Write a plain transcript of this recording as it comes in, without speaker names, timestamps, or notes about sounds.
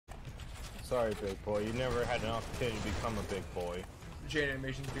sorry, big boy. You never had an opportunity to become a big boy. Jaiden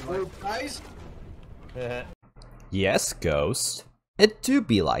Animations be like, guys? Yes, Ghost. It do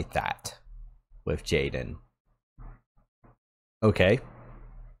be like that. With Jaiden. Okay.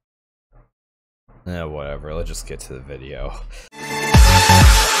 Whatever. Let's just get to the video.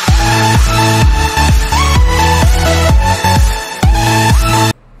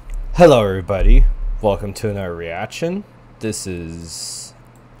 Hello, everybody. Welcome to another reaction. This is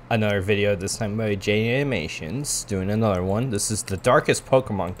another video, this time by Jaiden Animations, doing another one. This is the darkest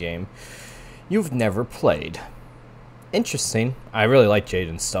Pokemon game you've never played. Interesting. I really like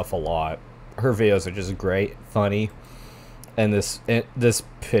Jaiden's stuff a lot. Her videos are just great, funny, and this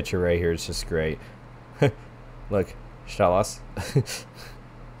picture right here is just great. Look, Shalas.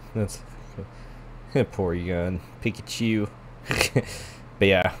 That's Porygon, Pikachu. But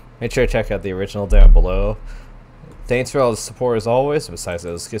yeah, make sure to check out the original down below. Thanks for all the support as always. Besides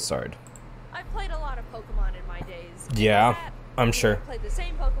that, let's get started. I've played a lot of Pokemon in my days. Yeah, I'm sure. I've played the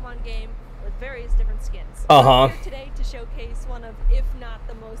same Pokemon game with various different skins. Uh-huh. I'm here today to showcase one of, if not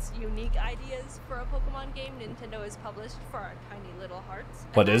the most unique ideas for a Pokemon game Nintendo has published for our tiny little hearts.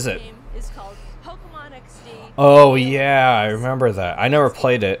 What is it? The game is called Pokemon XD. Oh yeah, I remember that. I never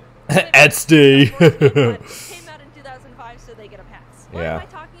played it. XD. It came out in 2005, so they get a pass. Why am I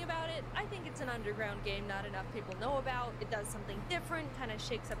talking about it? I think it's an underground game not enough people know about. It does something different, kind of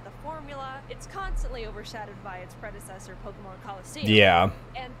shakes up the formula. It's constantly overshadowed by its predecessor, Pokemon Coliseum. Yeah.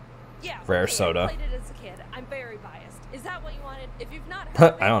 And yeah, Rare soda. I played it as a kid. I'm very biased. Is that what you wanted? If you've not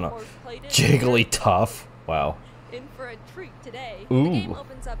heard I don't know. or played it, Jigglypuff. Wow. in for a treat today. Ooh. The game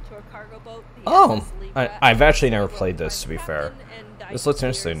opens up to a cargo boat. Oh, I've actually never played this, to be fair. This looks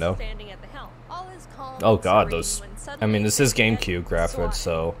interesting, though. Oh god, those... I mean, this is GameCube graphics,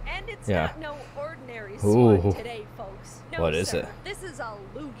 so... Yeah. No ordinary Ooh. SWAT today, folks. No, What is sir. it? This is a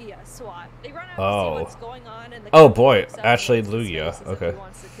Lugia SWAT. They run out Oh. to see what's going on, and the Oh boy, himself actually makes his Lugia. face as if Okay. he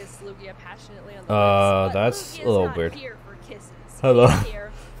wants to kiss Lugia passionately on the lips, but That's Lugia's a little not weird. Here for kisses. Hello. He's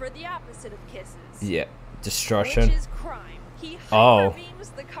here for the opposite of kisses. Yeah. Destruction. Which is crime. He Oh. hyper-beams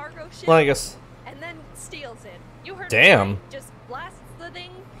the cargo ship Well, I guess... and then steals it. You heard Damn. me right. Just blasts the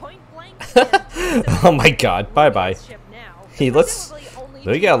thing point blank. And Oh my god, bye-bye. ship now. He looks... Presumably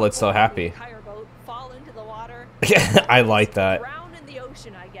only Lugia two looks so people in the happy. entire boat fall into the water. I like that. Drown in the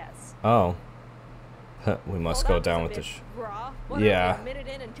ocean, I guess. Oh. We must Well, go that down was with a this... bit raw. What, Yeah. are we a minute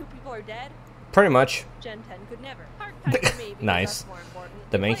in and 2 people are dead? Pretty much. Gen 10 could never. Hard time for me because Nice. that's more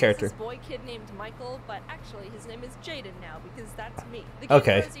important. The main He plays character. This boy kid named Michael, but actually his name is Jaiden now because that's me. The game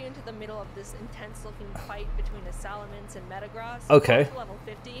Okay. throws you into the middle of this intense-looking fight between a Salamence and Metagross. Okay. Level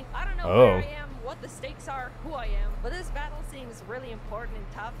 50. I don't know Oh. where I am, what the stakes are, who I am, but this battle seems really important and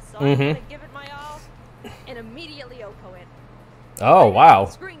tough, so I'm Mm-hmm. gonna give it my all and immediately OPPO it. Oh wow.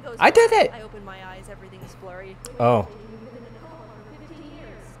 Screen goes I did black. it. I open my eyes, everything's blurry. Oh. 15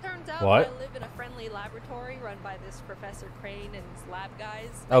 years. Turns out What? I live in a friendly laboratory run by this Professor Crane and his lab guys.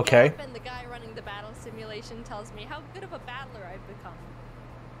 Okay. I get up and the guy running the battle simulation tells me how good of a battler I've become.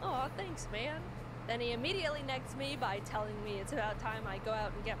 Oh, thanks, man. Then he immediately negs me by telling me it's about time I go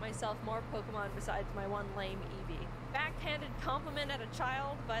out and get myself more Pokemon besides my one lame Eevee. Backhanded compliment at a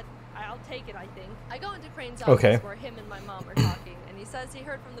child, but I'll take it, I think. I go into Crane's office Okay. where him and my mom are talking, and he says he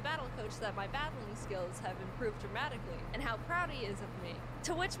heard from the battle coach that my battling skills have improved dramatically, and how proud he is of me.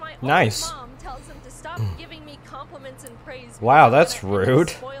 To which my old Nice. mom tells him to stop giving me compliments and praise. Wow, because that's I'm gonna end rude.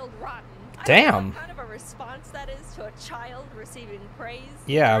 Spoiled rotten. I Damn. don't know what kind of a response that is to a child receiving praise.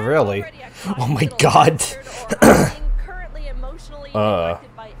 Yeah, I'm really. already a Oh my little god. bastard, or I'm being currently emotionally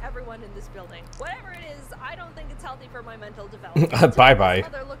neglected by everyone in this building. Whatever it is, I don't think it's healthy for my mental development. Bye-bye.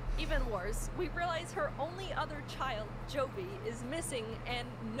 His mother looked even worse. We realize her only other child, Jovi, is missing, and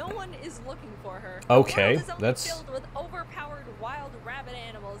no one is looking for her. Okay, The world is only that's- filled with overpowered wild rabbit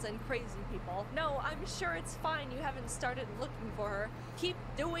animals and crazy people. No, I'm sure it's fine. You haven't started looking for her. Keep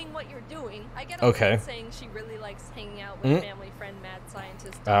doing what you're doing. I get Okay. saying she really likes hanging out with family friend mad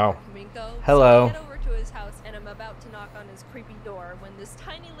scientist Oh. Dr. Kaminko. Hello. So I get over to his house and I'm about to knock on his creepy door when this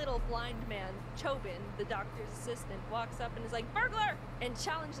tiny little blind man, Chobin, the doctor's assistant, walks up and is like, "Burglar!" and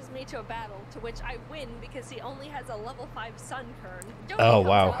challenges me to a battle, to which I win because he only has a level 5 Sunkern. Jovi Oh, comes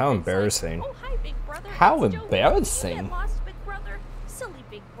wow, up how and is like, embarrassing. "Oh, hi, big brother. How It's Jovi. embarrassing. You get lost, big brother. Silly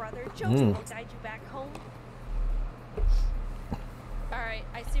big brother. Jovi will guide you back home." Alright,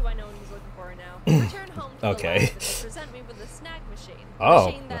 I see why no one was looking for her now. Return home to Okay. the lab and they present me with a snag machine. Oh. A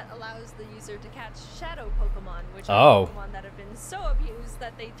machine that allows the user to catch shadow Pokemon, which Oh. are Pokemon that have been so abused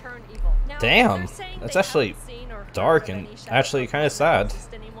that they turn evil. Now, Damn, they're saying that's they actually haven't seen or heard dark of and any shadow actually Pokemon kinda that sad.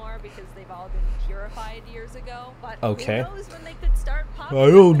 exist anymore because they've all been purified years ago. But Okay. who knows when they could start popping I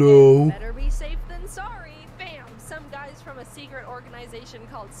don't up again. know. Better be secret organization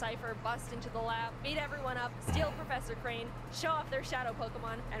called Cypher bust into the lab, beat everyone up, steal Professor Crane, show off their shadow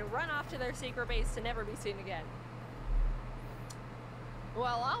Pokemon, and run off to their secret base to never be seen again.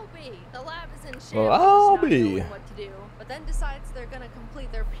 Well, I'll be. The lab is in shambles, not knowing what to do, but then decides they're gonna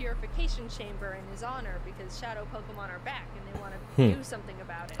complete their purification chamber in his honor because shadow Pokemon are back and they want to do something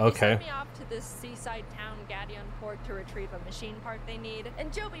about it. Okay. They send me off to this seaside town, Port, to retrieve a machine part they need,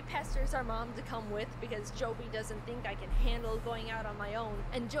 and Joby pesters our mom to come with because Joby doesn't think I can handle going out on my own,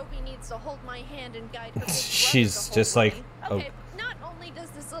 and Joby needs to hold my hand and guide her. She's just like, okay. Not only does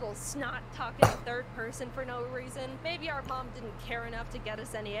this little snot talk in third person for no reason, maybe our mom didn't care enough to get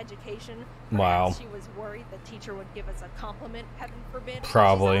us any education. Wow. She was worried the teacher would give us a compliment, heaven forbid.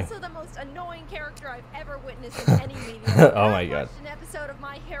 Probably. She's also the most annoying character I've ever witnessed in any media. Oh my god. An episode of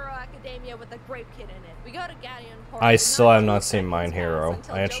My Hero Academia with a grape kid in it. We go to Port. I still have not seen My Hero.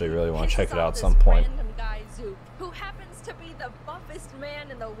 I actually really want to check it out at some point. Guy, Zoop, who happens to be the buffest man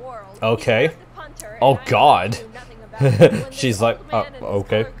in the world. Okay. Oh god. She's like,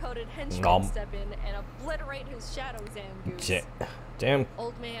 okay. Nom. Step in and obliterate his shadow Zangoose. Damn.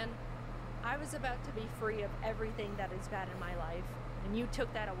 Old man, I was about to be free of everything that is bad in my life, and you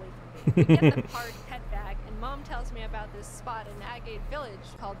took that away from me. We get the part pet back, and Mom tells me about this spot in Agate Village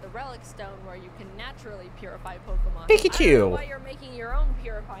called the Relic Stone where you can naturally purify Pokemon. Pikachu! I don't know why you're making your own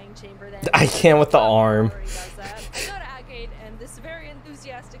purifying chamber then. I can't with the arm. I go to Agate, and this very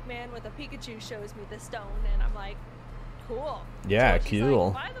enthusiastic man with a Pikachu shows me the stone, and I'm like, cool. Yeah, so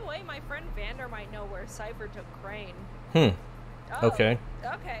cool. Like, by the way, my friend Vander might know where Cypher took Crane. Oh, okay.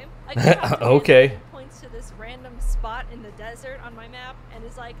 Okay. I okay. Points to this random spot in the desert on my map and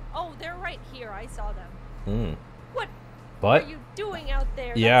is like, "Oh, they're right here. I saw them." What are you doing out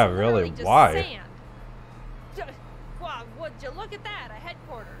there? Yeah, That's really. Just why? Sand. Wow, would you look at that? A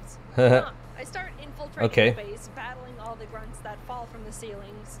headquarters. I start infiltrating the base, battling all the grunts that fall from the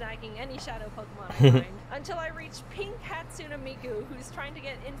ceiling, snagging any shadow Pokemon I find, until I reach Pink Hatsune Miku, who's trying to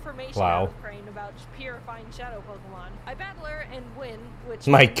get information out of Crane about purifying shadow Pokemon. I battle her and win, which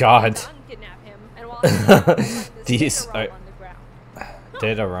unkidnap him, and while I these on the ground.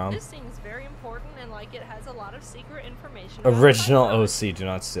 Data ROM. This seems very important and like it has a lot of secret information. Original OC, do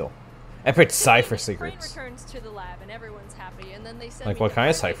not steal. Epic Cypher secrets. Crane returns to the lab and everyone's happy, and then they send like me what kind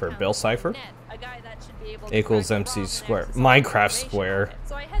of Cypher? Bill Cypher? A guy that should be able to equals MC square. Minecraft square.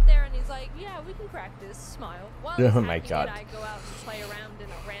 So I head there and he's like, "Yeah, we can crack this." Smile. While oh my god. I go out and play around in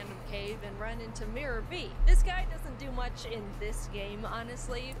a random cave and run into Mirror V. This guy doesn't do much in this game,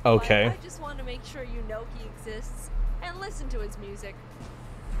 honestly. Okay. But I just want to make sure you know he exists and listen to his music.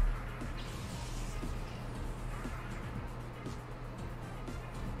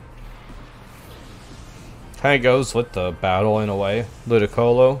 Kind of goes with the battle in a way.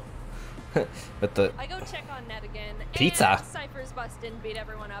 Ludicolo. But the I go check on Ned again. Pizza. And Cypher's bust in, beat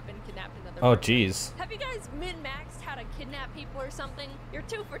everyone up, and kidnapped another Oh, person. jeez. Have you guys min-maxed how to kidnap people or something? You're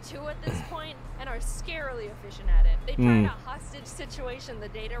 2 for 2 at this point, and are scarily efficient at it. They tried a hostage situation the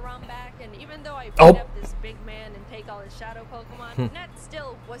data ROM back, and even though I beat up this big man and take all his shadow Pokemon, Ned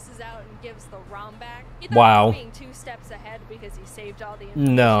still wusses out and gives the ROM back. He thought he was being 2 steps ahead because he saved all the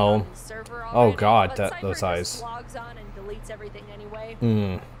information on his server already. Oh god, but those eyes. Logs on and deletes everything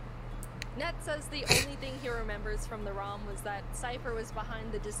anyway. Ned says the only thing he remembers from the ROM was that Cypher was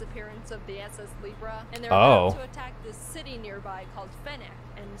behind the disappearance of the SS Libra, and they're about to attack this city nearby called Fennec,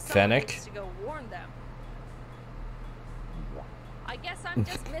 and someone needs to go warn them. I guess I'm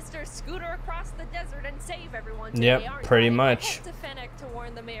just Mr. Scooter across the desert and save everyone today, aren't pretty I? much. I head to Fennec to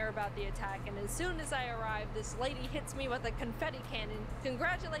warn the mayor about the attack, and as soon as I arrive, this lady hits me with a confetti cannon,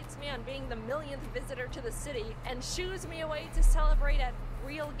 congratulates me on being the 1,000th visitor to the city, and shoos me away to celebrate at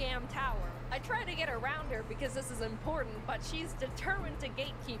Real Gam Tower. I try to get around her because this is important, but she's determined to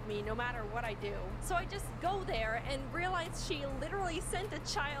gatekeep me no matter what I do. So I just go there and realize she literally sent a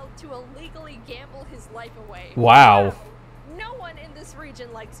child to illegally gamble his life away. Wow. No one in this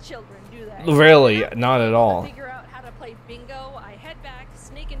region likes children, do they? Really? Not at all. To figure out how to play bingo, I head back,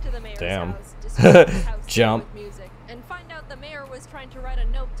 sneak into the mayor's house, jump with music, and find out the mayor was trying to write a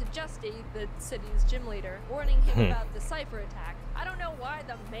note to Justy, the city's gym leader, warning him about the Cypher attack. I don't know why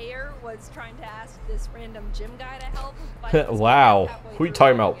the mayor was trying to ask this random gym guy to help, but wow. Who are you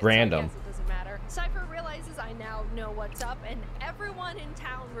talking about? Random. So it doesn't matter. Cypher realizes I now know what's up, and everyone in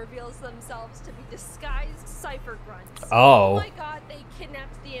town reveals themselves to be disguised Cypher grunts. Oh my god, they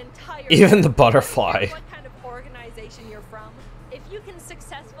kidnapped the entire even the butterfly. What kind of organization you're from? If you can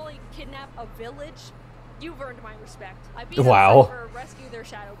successfully kidnap a village, You've earned my respect. I beat Wow. Cypher, rescue their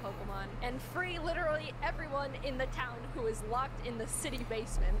shadow Pokemon, and free literally everyone in the town who is locked in the city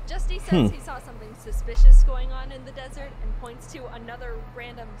basement. Justy says he saw something suspicious going on in the desert and points to another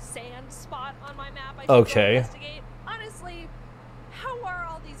random sand spot on my map I should go investigate. Honestly, how are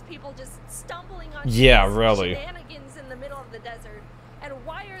all these people just stumbling on really shenanigans in the middle of the desert? And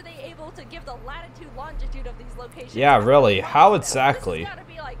why are they able to give the latitude, longitude of these locations? Yeah, really. How exactly? This has got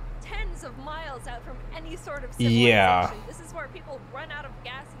to be like tens of miles out from any sort of civilization. This is where people run out of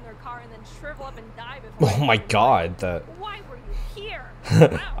gas in their car and then shrivel up and die before. Oh my god. Why were you here?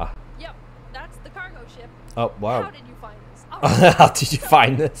 Wow. Yep, that's the cargo ship. Oh, wow. How did you find this? How did you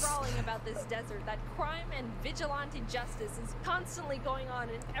find this? Brawling about this desert, that crime and vigilante justice is constantly going on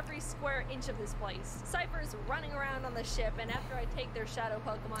in every square inch of this place. Cypher's running around on the ship, and after I take their shadow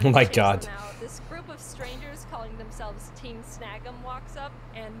Pokemon, oh my god, them out, this group of strangers calling themselves Team Snag'em walks up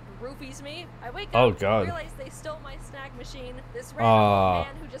and roofies me. I wake up and realize they stole my snag machine. This random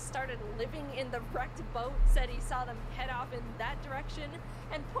man who just started living in the wrecked boat said he saw them head off in that direction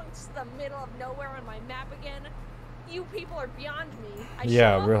and points to the middle of nowhere on my map again. You people are beyond me. I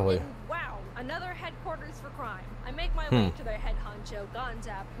show up really. And wow, another headquarters for crime. I make my way to their head honcho,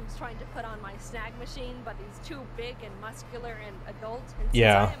 Gonzap, who's trying to put on my snag machine, but he's too big and muscular and adult. And since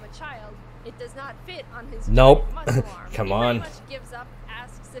I am a child, it does not fit on his muscle arm. Come he on. He pretty much gives up,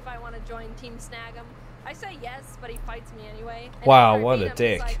 asks if I want to join Team Snag'em. I say yes, but he fights me anyway. And wow, what a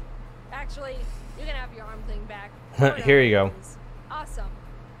dick. Like, actually, you can have your arm thing back. Here you go. Awesome.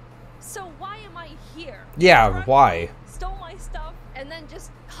 So why am I here? Yeah, why? Stole my stuff and then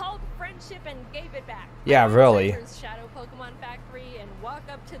just called friendship and gave it back. Yeah, really. Shadow Pokemon Factory and walk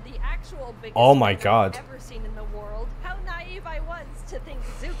up to the actual biggest god. I've ever seen in the world. How naive I was to think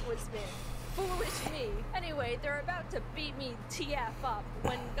Zook was big. Foolish me. Anyway, they're about to beat me TF up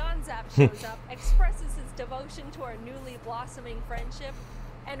when Gonzap shows up, expresses his devotion to our newly blossoming friendship,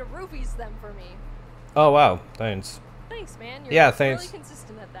 and roofies them for me. Oh wow, thanks. Thanks, man. You're thanks. really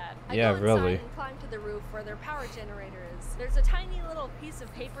consistent at that. I go inside really. and climb to the roof where their power generator is. There's a tiny little piece of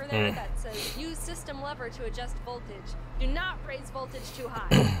paper there that says, use system lever to adjust voltage. Do not raise voltage too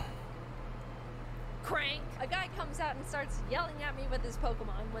high. Crank! A guy comes out and starts yelling at me with his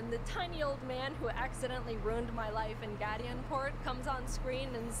Pokemon when the tiny old man who accidentally ruined my life in Gadianport comes on screen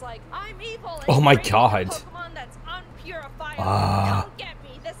and is like, I'm evil! And oh my god! Pokemon that's unpurifiable. Come get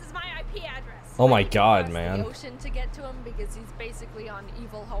me! This is my IP address! Oh my god, man. The ocean to get to him because he's basically on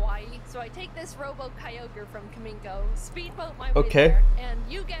evil Hawaii. So I take this Robo Kyogre from Kaminko, speedboat my way there, and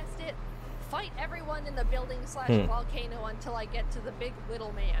you guessed it, fight everyone in the building slash volcano until I get to the big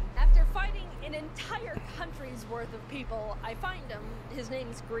little man. After fighting an entire country's worth of people, I find him. His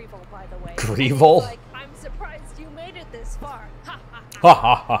name's Greevil, by the way. Greevil? Like, I'm surprised you made it this far. Ha ha ha. Ha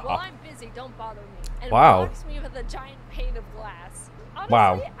ha ha. Well, I'm busy, don't bother me. And wow. blocks me with a giant pane of glass. Honestly,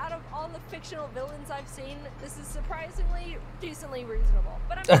 wow. Out of all the fictional villains I've seen, this is surprisingly decently reasonable.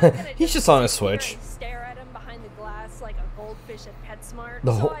 But I'm not gonna he's just on a Switch. Stare at him behind the glass like a goldfish at PetSmart.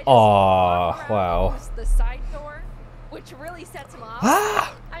 The so I just wow. use the side door, which really sets him off.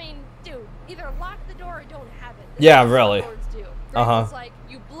 I mean, dude, either lock the door or don't have it. This yeah, really. It's like,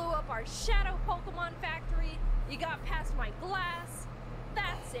 you blew up our shadow Pokemon factory, you got past my glass.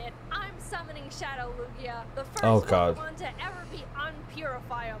 That's it. I'm summoning Shadow Lugia, the first Pokemon to ever be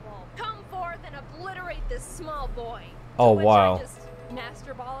unpurifiable. Come forth and obliterate this small boy. Oh, wow. I just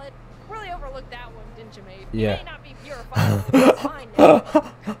Master Ball it. Really overlooked that one, didn't you, mate? Yeah. It may not be purifiable, but it's fine now.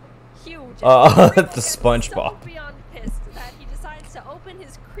 Huge. The SpongeBob. So beyond pissed that he decides to open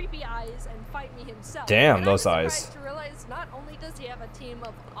his creepy eyes and fight me himself. Damn, and those I'm eyes. To realize not only does he have a team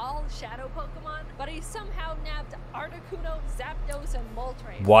of all shadow Pokemon, but he somehow nabbed Articuno, Zapdos, and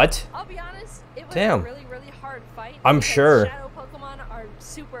Moltres. What? I'll be honest, it was Damn. a really, really hard fight. I'm sure. Shadow Pokemon are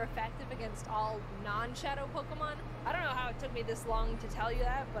super effective against all non-shadow Pokemon. I don't know how it took me this long to tell you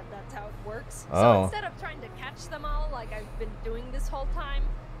that, but that's how it works. So instead of trying to catch them all like I've been doing this whole time,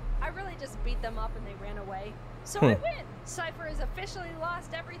 I really just beat them up and they ran away. So I win! Cypher has officially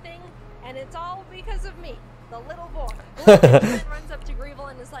lost everything, and it's all because of me, the little boy. Blue Henchman runs up to Greevil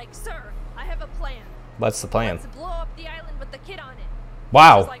and is like, Sir, I have a plan. What's the plan? Let's blow up the island with the kid on it.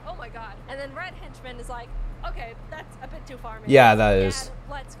 Wow. He's like, oh my god. And then Red Henchman is like, okay, that's a bit too far, man. Yeah, that is. Dad,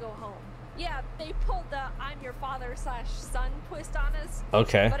 let's go home. Yeah, they pulled the I'm your father / son twist on us.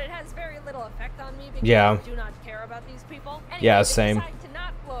 Okay. But it has very little effect on me because I do not care about these people. Anyway, yeah, same. They decide to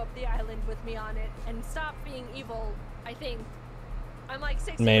not blow up the island with me on it and stop being evil, I think. I'm like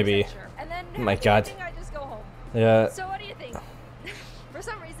 60% maybe. sure. And then oh my god. I just go home. Yeah. So what do you think? For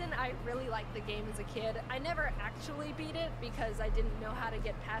some reason, I really liked the game as a kid. I never actually beat it because I didn't know how to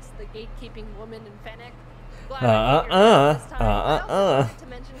get past the gatekeeping woman in Fennec. Glad I figured it out this time. I also wanted to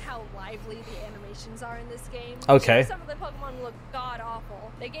mention how lively the animations are in this game. Okay. Sure, some of the Pokemon look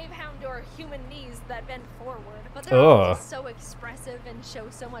god-awful. They gave Houndour human knees that bend forward, but they're all just so expressive and show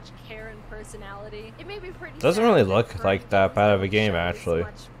so much care and personality. It made me pretty Doesn't sad really that look like that bad of a game, actually.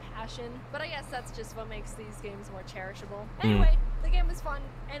 Much passion, but I guess that's just what makes these games more cherishable. Anyway, the game was fun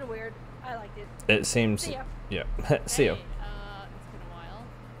and weird. I liked it. It seems. See ya. Yeah. See ya. It's been a while.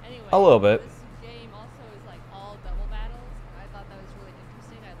 Anyway, A little bit. This game also is like all double battles. I thought that was really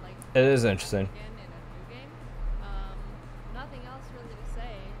interesting. I'd like It to is play that interesting. again in a new game. Nothing else really to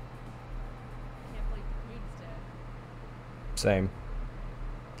say. Can't believe the queen's dead. Same.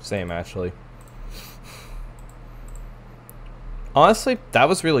 Same, actually. Honestly, that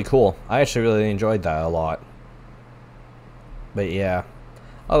was really cool. I actually really enjoyed that a lot. But yeah.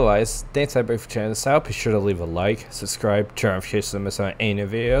 Otherwise, thanks everybody for checking this out. Be sure to leave a like, subscribe, turn on notifications to miss out on any new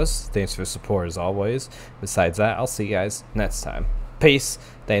videos. Thanks for your support as always. Besides that, I'll see you guys next time. Peace.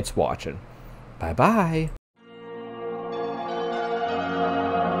 Thanks for watching. Bye bye.